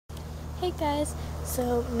Hey guys,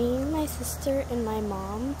 so me, my sister, and my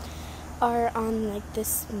mom are on like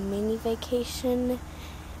this mini vacation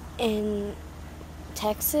in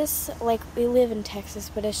Texas. Like, we live in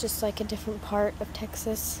Texas, but it's just like a different part of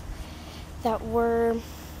Texas that we're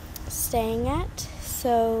staying at.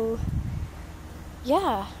 So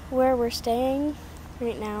yeah, where we're staying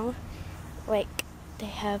right now, like, they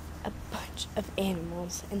have a bunch of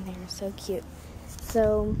animals and they're so cute.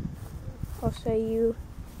 So I'll show you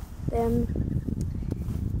them.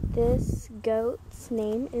 This goat's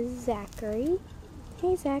name is Zachary.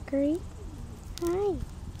 Hey Zachary. Hi.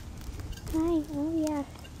 Hi. Oh yeah.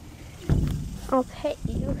 I'll pet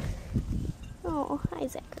you. Oh, hi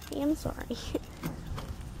Zachary. I'm sorry.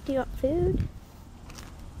 Do you want food?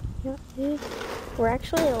 You want food? We're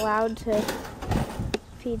actually allowed to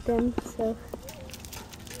feed them, so.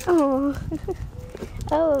 Oh.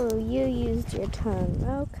 Oh, you used your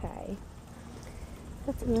tongue. Okay.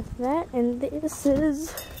 That's enough of that. And this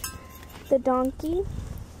is the donkey.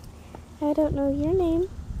 I don't know your name,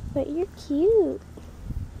 but you're cute.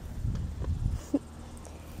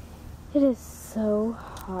 It is so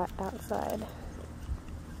hot outside.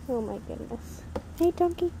 Oh my goodness. Hey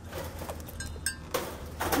donkey.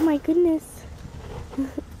 Oh my goodness.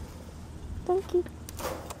 Donkey.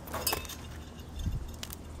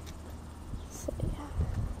 So yeah.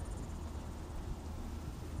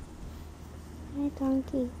 Hi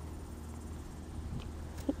donkey.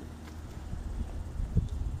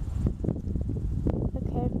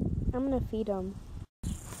 Okay, I'm gonna feed them.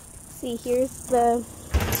 See, here's the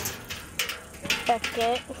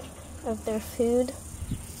bucket of their food.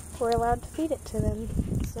 We're allowed to feed it to them,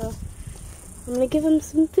 so I'm gonna give them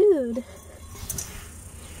some food.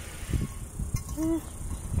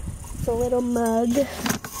 It's a little mug.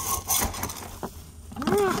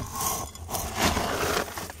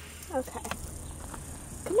 Okay.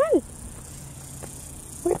 Come on.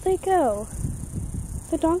 Where'd they go?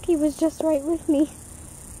 The donkey was just right with me.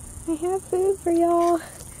 I have food for y'all.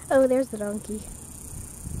 Oh, there's the donkey.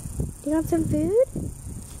 Do you want some food?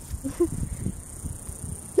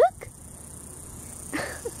 Look!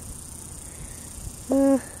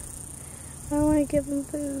 I want to give them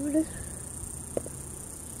food.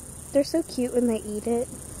 They're so cute when they eat it.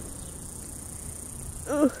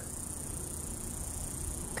 Ugh.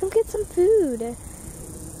 Come get some food.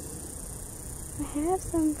 I have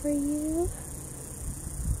some for you.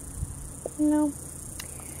 No.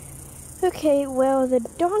 Okay, well, the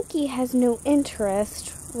donkey has no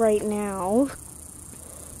interest right now.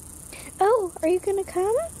 Oh, are you gonna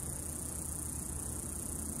come?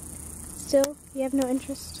 Still, you have no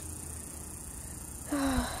interest?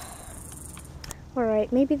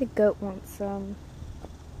 Alright, maybe the goat wants some.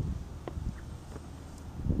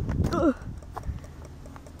 Ugh.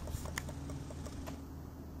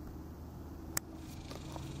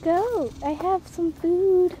 Goat, I have some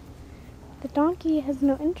food. The donkey has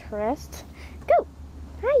no interest. Go!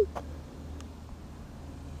 Hi!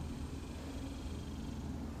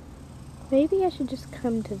 Maybe I should just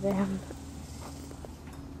come to them.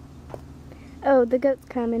 Oh, the goat's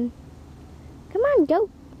coming. Come on, go!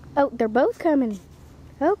 Oh, they're both coming.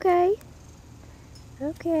 Okay.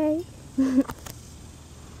 Okay. Come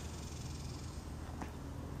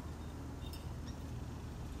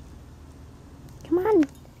on.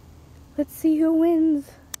 Let's see who wins.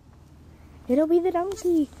 It'll be the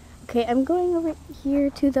donkey. Okay, I'm going over here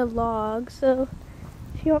to the log, so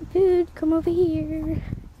if you want food, come over here.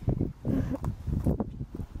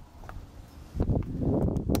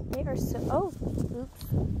 They are so, oh, oops.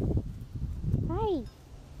 Hi.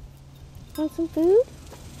 Want some food?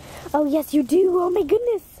 Oh, yes, you do. Oh, my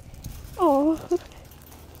goodness. Oh.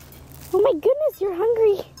 Oh, my goodness, you're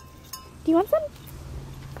hungry. Do you want some?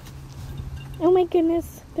 Oh, my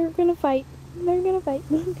goodness. They're gonna fight. They're gonna fight.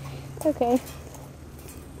 Okay.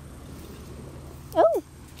 Oh!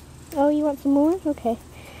 Oh, you want some more? Okay.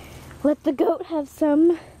 Let the goat have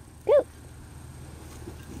some. Goat!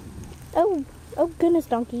 Oh! Oh, goodness,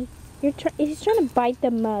 donkey. He's trying to bite the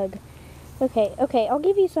mug. Okay, okay, I'll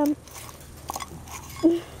give you some.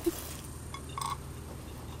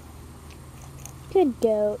 Good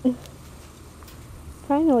goat.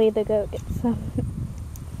 Finally, the goat gets some.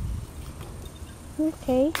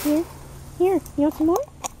 Okay, here. Here, you want some more?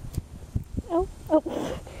 Oh, oh,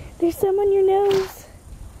 there's some on your nose.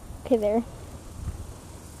 Okay, there.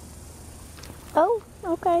 Oh,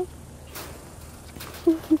 okay.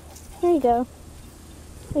 There you go.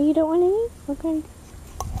 Oh, you don't want any? Okay.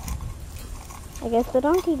 I guess the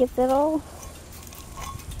donkey gets it all.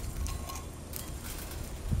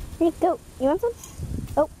 Here you go. You want some?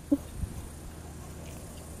 Oh.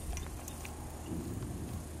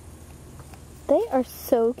 They are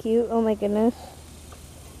so cute. Oh my goodness.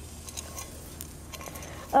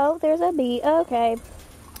 Oh, there's a bee. Okay.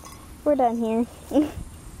 We're done here.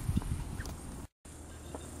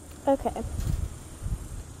 Okay.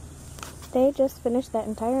 They just finished that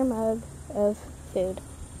entire mug of food.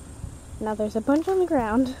 Now there's a bunch on the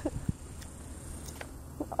ground.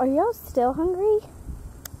 Are y'all still hungry?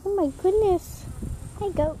 Oh my goodness.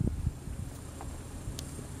 Hi, goat.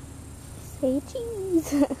 Say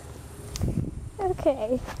cheese.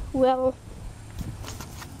 Okay, well,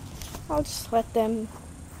 I'll just let them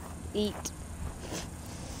eat.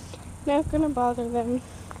 Not gonna bother them.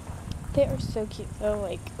 They are so cute though,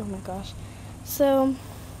 like, oh my gosh. So,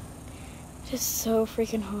 just so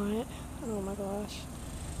freaking hot. Oh my gosh.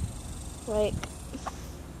 Like,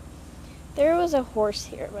 there was a horse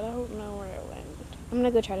here, but I don't know where it went. I'm gonna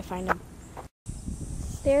go try to find him.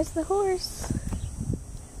 There's the horse.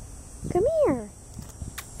 Come here.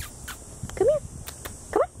 Come here.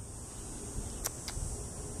 Come on.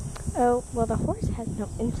 Oh, well, the horse has no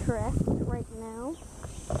interest right now.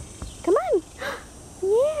 Come on.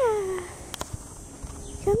 Yeah.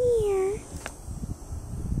 Come here.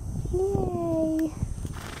 Yay.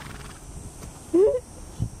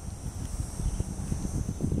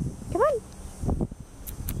 Come on.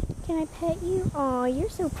 Can I pet you? Aw, you're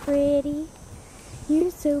so pretty.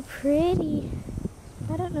 You're so pretty.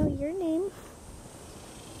 I don't know your name.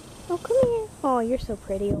 Oh, come here. Oh, you're so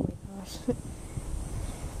pretty. Oh my gosh.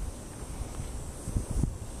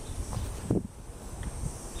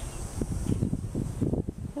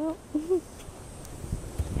 Oh.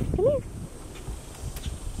 Come here.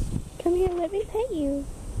 Come here, let me pet you.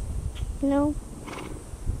 No.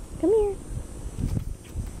 Come here.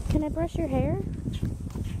 Can I brush your hair?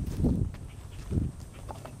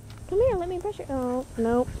 Come here, let me brush your... Oh,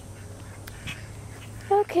 nope.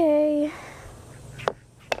 Okay.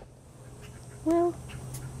 Well,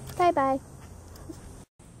 bye-bye.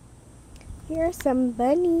 Here are some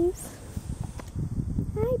bunnies.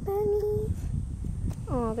 Hi, bunnies.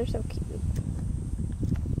 Oh, they're so cute.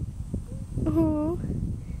 Oh,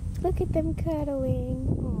 look at them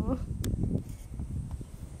cuddling. Oh.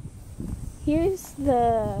 Here's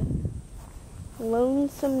the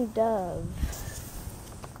lonesome dove.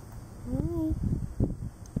 Hi.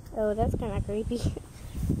 Oh, that's kind of creepy.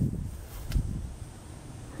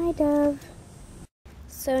 Hi, dove.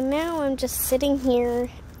 So now I'm just sitting here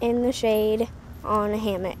in the shade on a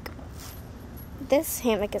hammock. This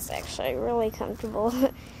hammock is actually really comfortable.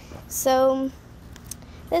 So,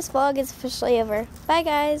 this vlog is officially over. Bye,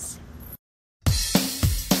 guys.